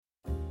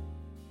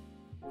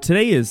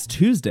Today is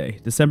Tuesday,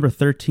 December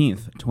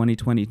 13th,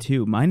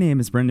 2022. My name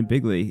is Brendan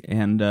Bigley,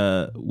 and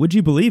would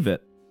you believe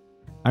it?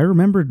 I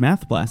remembered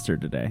Math Blaster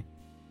today.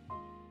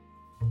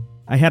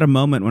 I had a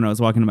moment when I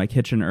was walking to my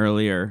kitchen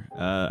earlier.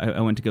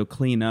 I went to go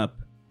clean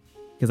up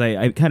because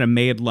I kind of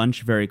made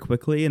lunch very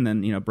quickly and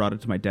then, brought it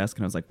to my desk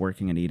and I was like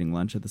working and eating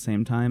lunch at the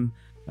same time.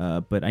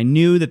 But I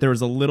knew that there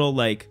was a little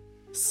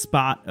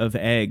spot of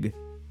egg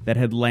that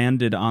had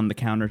landed on the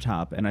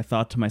countertop, and I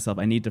thought to myself,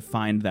 I need to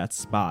find that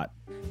spot.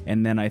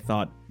 And then I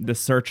thought The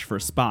Search for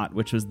Spot,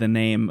 which was the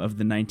name of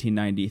the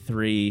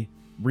 1993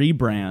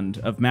 rebrand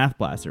of Math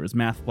Blaster. It was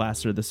Math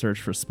Blaster, The Search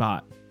for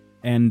Spot.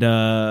 And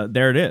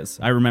there it is.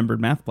 I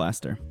remembered Math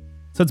Blaster.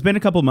 So it's been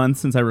a couple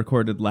months since I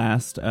recorded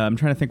last. I'm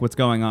trying to think what's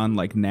going on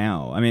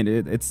now. I mean,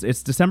 it's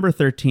December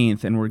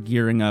 13th, and we're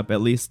gearing up,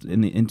 at least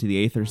into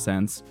the Aether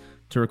sense,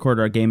 to record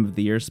our Game of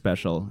the Year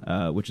special,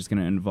 which is going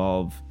to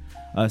involve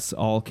us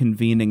all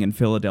convening in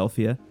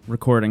Philadelphia,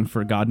 recording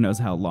for God knows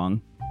how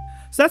long.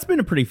 So that's been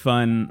a pretty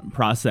fun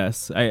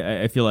process.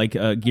 I feel like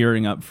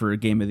gearing up for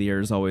Game of the Year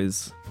is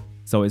always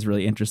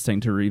really interesting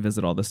to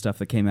revisit all the stuff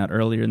that came out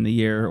earlier in the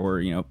year,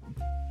 or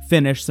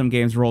finish some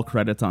games, roll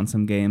credits on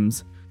some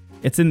games.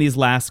 It's in these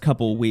last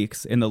couple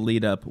weeks in the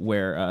lead up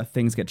where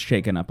things get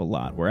shaken up a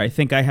lot, where I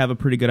think I have a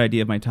pretty good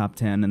idea of my top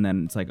 10, and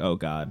then it's like, oh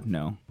God,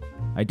 no,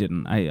 I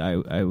didn't.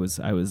 I was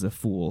a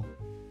fool.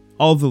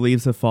 All the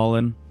leaves have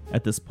fallen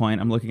at this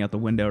point. I'm looking out the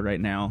window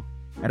right now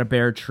at a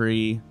bare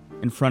tree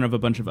in front of a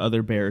bunch of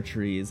other bare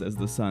trees as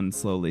the sun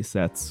slowly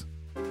sets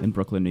in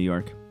Brooklyn, New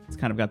York. It's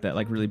kind of got that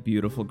really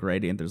beautiful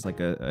gradient. There's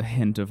a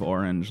hint of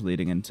orange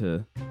leading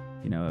into,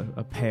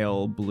 a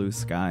pale blue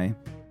sky.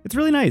 It's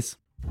really nice.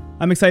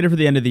 I'm excited for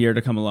the end of the year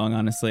to come along,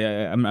 honestly.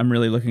 I'm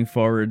really looking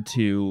forward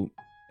to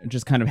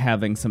just kind of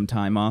having some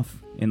time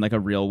off in a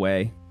real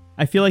way.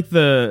 I feel like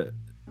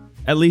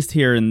at least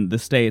here in the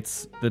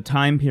States, the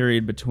time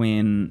period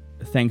between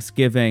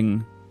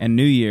Thanksgiving and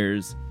New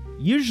Year's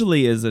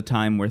usually is a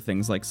time where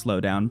things slow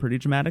down pretty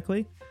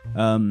dramatically.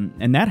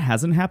 And that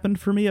hasn't happened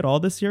for me at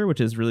all this year,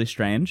 which is really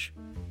strange.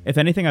 If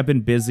anything, I've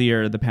been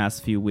busier the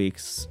past few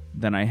weeks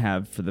than I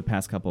have for the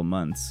past couple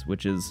months,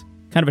 which is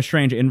kind of a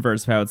strange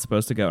inverse of how it's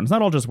supposed to go. And it's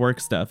not all just work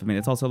stuff. I mean,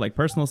 it's also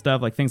personal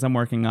stuff, things I'm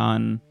working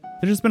on.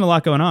 There's just been a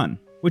lot going on,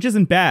 which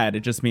isn't bad. It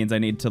just means I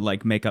need to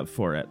make up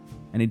for it.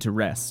 I need to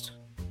rest.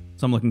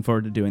 So I'm looking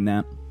forward to doing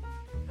that.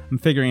 I'm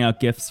figuring out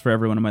gifts for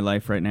everyone in my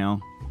life right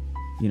now.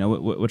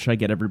 What should I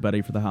get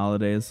everybody for the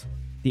holidays?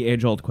 The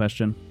age-old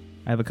question.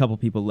 I have a couple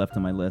people left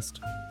on my list.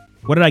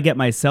 What did I get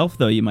myself,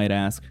 though, you might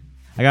ask?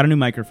 I got a new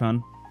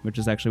microphone, which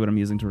is actually what I'm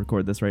using to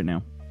record this right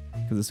now.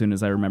 Because as soon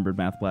as I remembered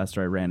Math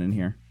Blaster, I ran in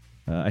here.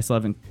 I still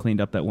haven't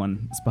cleaned up that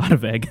one spot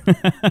of egg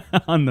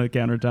on the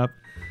countertop.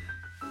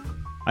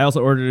 I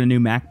also ordered a new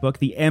MacBook,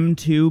 the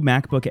M2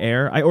 MacBook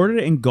Air. I ordered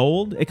it in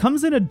gold. It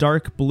comes in a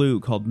dark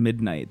blue called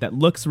Midnight that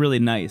looks really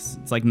nice.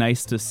 It's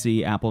nice to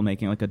see Apple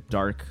making a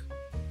dark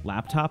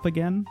laptop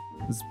again.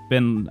 It's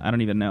been, I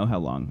don't even know how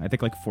long. I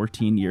think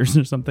 14 years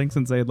or something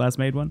since they had last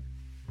made one.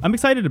 I'm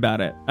excited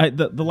about it.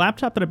 The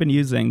laptop that I've been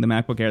using, the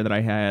MacBook Air that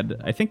I had,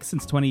 I think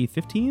since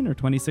 2015 or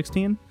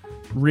 2016,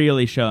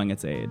 really showing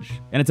its age.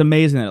 And it's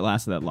amazing that it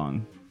lasted that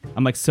long.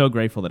 I'm so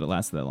grateful that it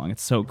lasted that long.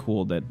 It's so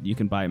cool that you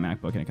can buy a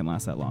MacBook and it can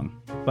last that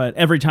long. But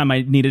every time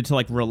I needed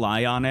to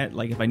rely on it,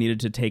 if I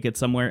needed to take it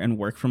somewhere and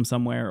work from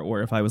somewhere,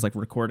 or if I was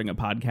recording a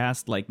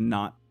podcast,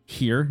 not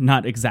here,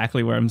 not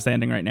exactly where I'm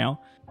standing right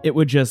now, it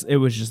was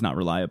just not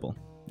reliable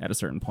at a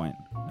certain point.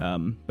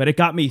 But it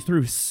got me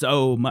through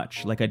so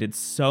much. I did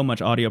so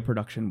much audio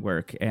production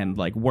work and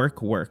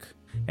work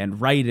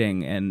and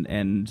writing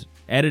and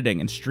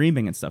editing and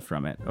streaming and stuff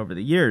from it over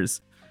the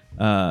years,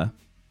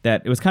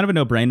 that it was kind of a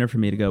no-brainer for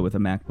me to go with a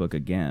MacBook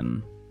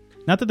again.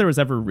 Not that there was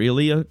ever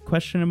really a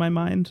question in my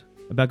mind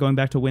about going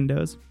back to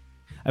Windows.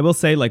 I will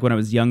say, when I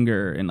was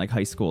younger in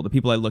high school, the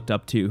people I looked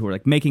up to who were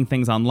making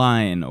things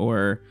online,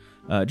 or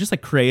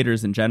just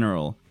creators in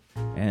general,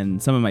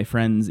 and some of my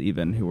friends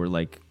even who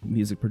were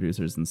music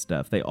producers and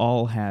stuff, they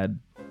all had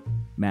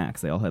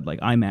Macs. They all had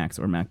iMacs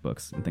or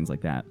MacBooks and things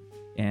like that.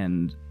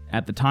 And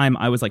at the time,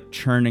 I was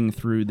churning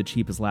through the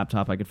cheapest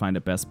laptop I could find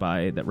at Best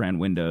Buy that ran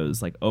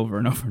Windows over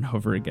and over and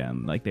over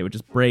again. They would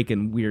just break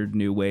in weird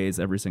new ways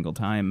every single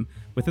time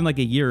within a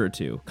year or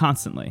two,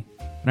 constantly.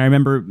 And I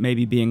remember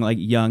maybe being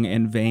young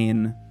and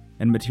vain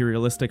and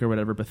materialistic or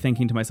whatever, but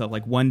thinking to myself,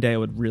 one day I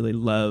would really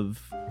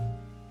love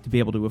to be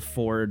able to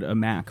afford a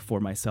Mac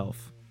for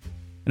myself.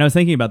 And I was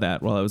thinking about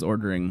that while I was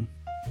ordering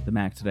the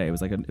Mac today. It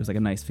was a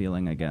nice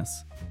feeling, I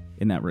guess,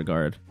 in that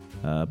regard.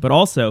 But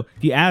also,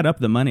 if you add up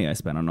the money I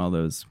spent on all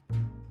those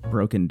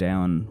broken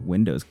down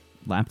Windows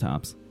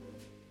laptops,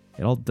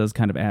 it all does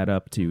kind of add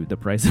up to the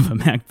price of a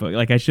MacBook.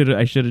 I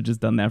should have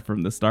just done that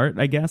from the start,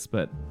 I guess.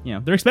 But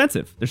they're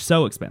expensive. They're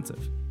so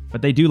expensive.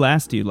 But they do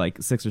last you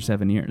 6 or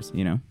 7 years.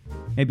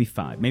 Maybe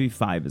 5. Maybe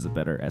 5 is a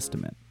better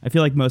estimate. I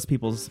feel like most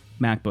people's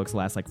MacBooks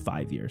last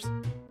 5 years.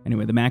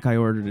 Anyway, the Mac I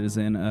ordered is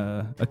in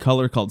a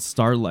color called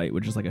Starlight,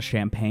 which is a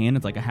champagne.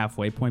 It's a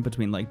halfway point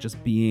between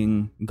just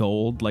being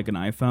gold like an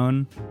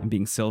iPhone and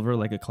being silver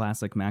like a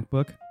classic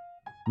MacBook.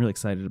 I'm really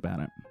excited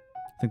about it.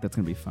 think that's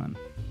gonna be fun.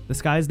 The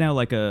sky's now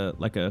like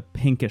a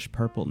pinkish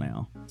purple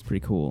now. It's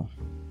pretty cool.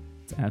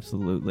 It's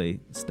absolutely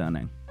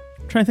stunning.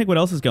 I'm trying to think what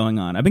else is going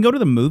on. I've been going to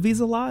the movies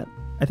a lot.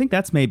 I think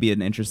that's maybe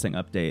an interesting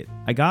update.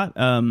 I got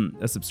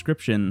a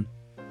subscription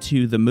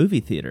to the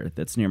movie theater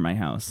that's near my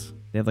house.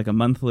 They have like a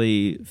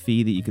monthly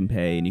fee that you can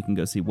pay, and you can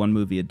go see one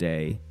movie a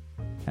day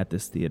at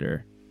this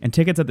theater. And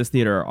tickets at this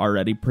theater are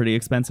already pretty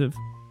expensive.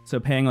 So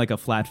paying like a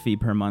flat fee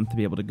per month to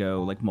be able to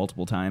go like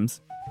multiple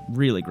times,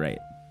 really great.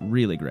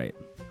 Really great.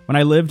 When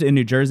I lived in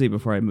New Jersey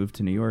before I moved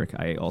to New York,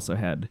 I also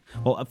had,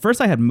 well,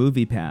 first I had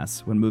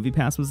Movie-Pass when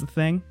Movie-Pass was the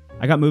thing.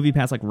 I got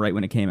Movie-Pass like right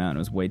when it came out and it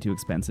was way too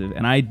expensive.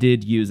 And I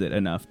did use it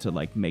enough to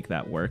like make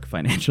that work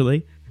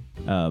financially.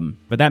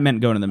 But that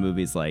meant going to the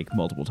movies like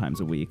multiple times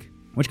a week,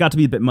 which got to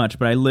be a bit much.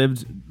 But I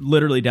lived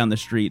literally down the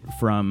street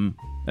from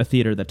a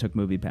theater that took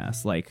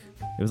Movie-Pass. Like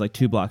it was like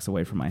 2 blocks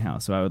away from my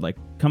house. So I would like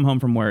come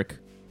home from work,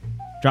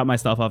 drop my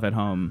stuff off at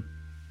home,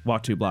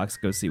 walk 2 blocks,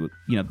 go see what,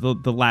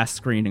 the last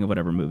screening of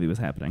whatever movie was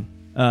happening.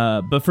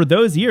 But for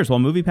those years, while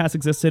MoviePass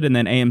existed, and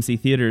then AMC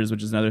Theaters,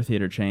 which is another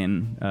theater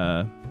chain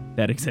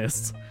that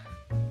exists,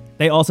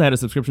 they also had a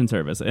subscription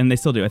service, and they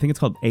still do. I think it's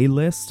called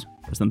A-List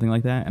or something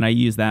like that, and I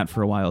used that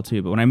for a while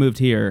too. But when I moved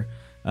here,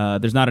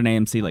 there's not an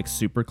AMC like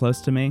super close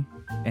to me,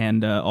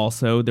 and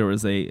also there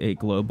was a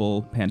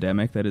global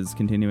pandemic that is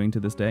continuing to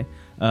this day,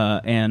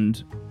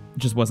 and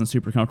just wasn't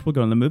super comfortable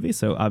going to the movies,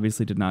 so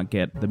obviously did not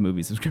get the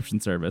movie subscription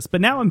service. But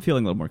now I'm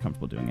feeling a little more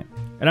comfortable doing it.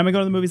 And I've been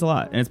going to the movies a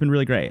lot, and it's been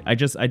really great. I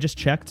just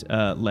checked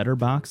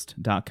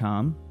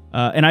letterboxd.com,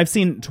 and I've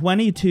seen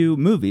 22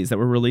 movies that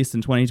were released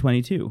in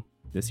 2022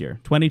 this year.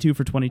 22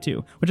 for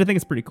 22, which I think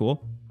is pretty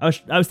cool. I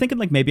was thinking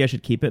like maybe I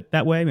should keep it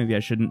that way. Maybe I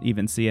shouldn't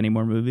even see any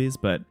more movies,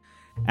 but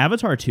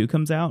Avatar 2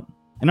 comes out,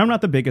 and I'm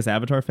not the biggest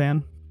Avatar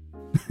fan.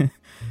 If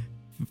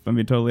I'm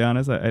being totally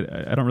honest,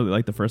 I don't really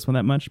like the first one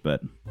that much,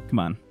 but come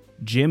on.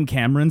 Jim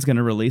Cameron's going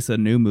to release a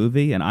new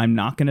movie and I'm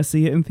not going to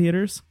see it in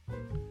theaters?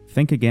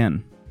 Think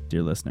again,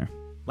 dear listener.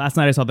 Last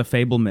night I saw The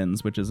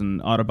Fabelmans, which is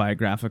an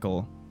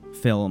autobiographical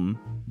film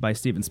by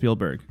Steven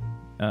Spielberg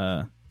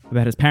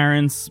about his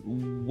parents,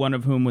 one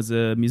of whom was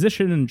a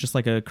musician and just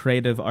like a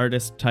creative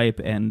artist type,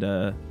 and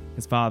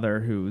his father,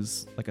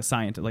 who's like a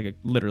scientist,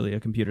 literally a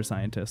computer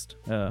scientist,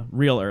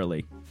 real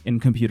early in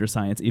computer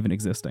science even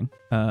existing.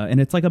 And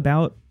it's like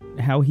about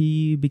how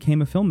he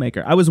became a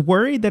filmmaker. I was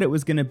worried that it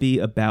was going to be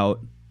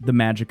about the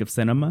magic of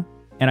cinema,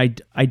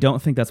 and I don't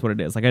think that's what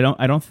it is. Like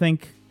I don't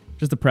think,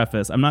 just to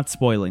preface, I'm not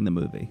spoiling the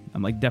movie.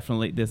 I'm like,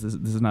 definitely this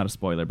is not a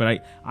spoiler,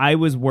 but I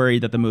was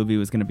worried that the movie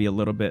was going to be a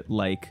little bit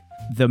like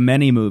the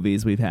many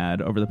movies we've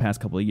had over the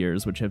past couple of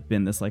years, which have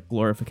been this like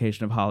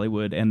glorification of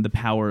Hollywood and the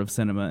power of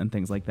cinema and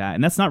things like that.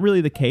 And that's not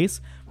really the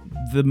case.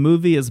 The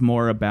movie is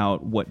more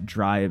about what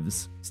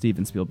drives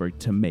Steven Spielberg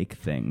to make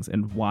things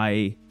and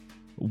why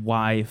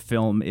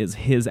film is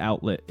his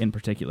outlet in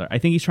particular. I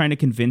think he's trying to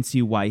convince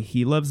you why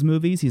he loves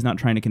movies. He's not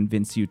trying to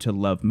convince you to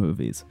love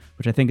movies,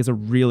 which I think is a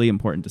really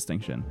important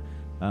distinction.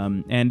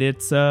 And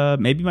it's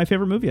maybe my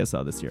favorite movie I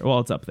saw this year. Well,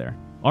 it's up there.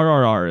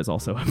 RRR is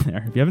also up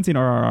there. If you haven't seen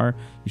RRR,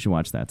 you should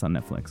watch that. It's on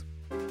Netflix.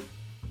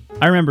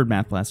 I remembered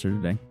Math Blaster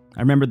today.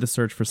 I remembered the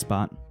search for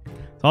Spot. So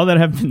all that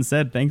have been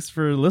said, thanks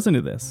for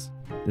listening to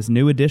this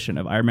new edition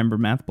of I Remember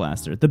Math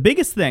Blaster. The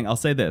biggest thing, I'll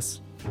say this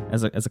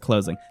as a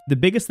closing. The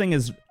biggest thing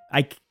is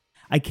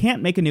I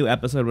can't make a new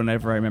episode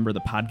whenever I remember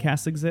the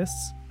podcast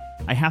exists.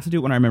 I have to do it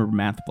when I remember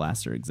Math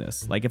Blaster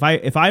exists. Like if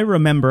I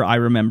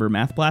remember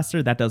Math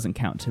Blaster, that doesn't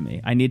count to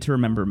me. I need to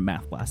remember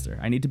Math Blaster.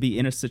 I need to be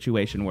in a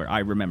situation where I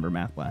remember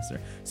Math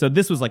Blaster. So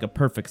this was like a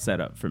perfect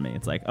setup for me.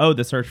 It's like, oh,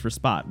 the search for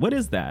Spot. What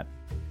is that?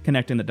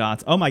 Connecting the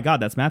dots. Oh my God,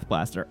 that's Math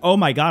Blaster. Oh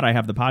my God, I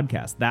have the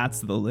podcast.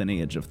 That's the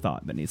lineage of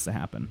thought that needs to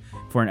happen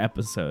for an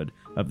episode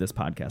of this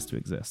podcast to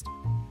exist.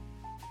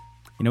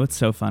 You know what's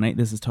so funny?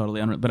 This is totally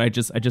unreal, but I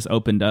just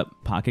opened up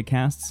Pocket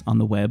Casts on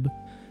the web,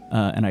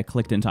 and I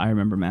clicked into I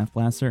Remember Math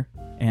Blaster,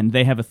 and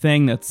they have a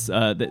thing that's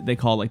that they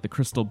call like the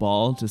crystal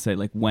ball to say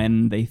like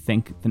when they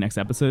think the next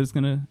episode is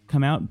going to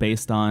come out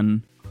based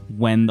on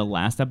when the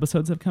last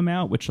episodes have come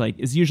out, which like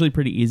is usually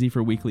pretty easy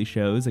for weekly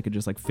shows. I could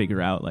just like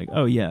figure out like,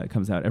 oh yeah, it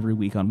comes out every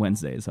week on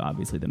Wednesdays, so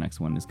obviously the next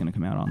one is going to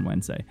come out on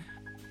Wednesday.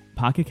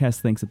 Pocket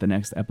Cast thinks that the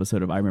next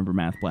episode of I Remember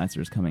Math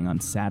Blaster is coming on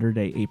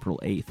Saturday, April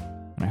 8th,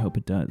 and I hope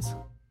it does.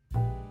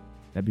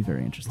 That'd be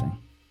very interesting.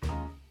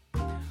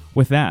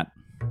 With that,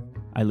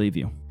 I leave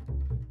you.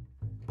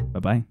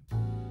 Bye-bye.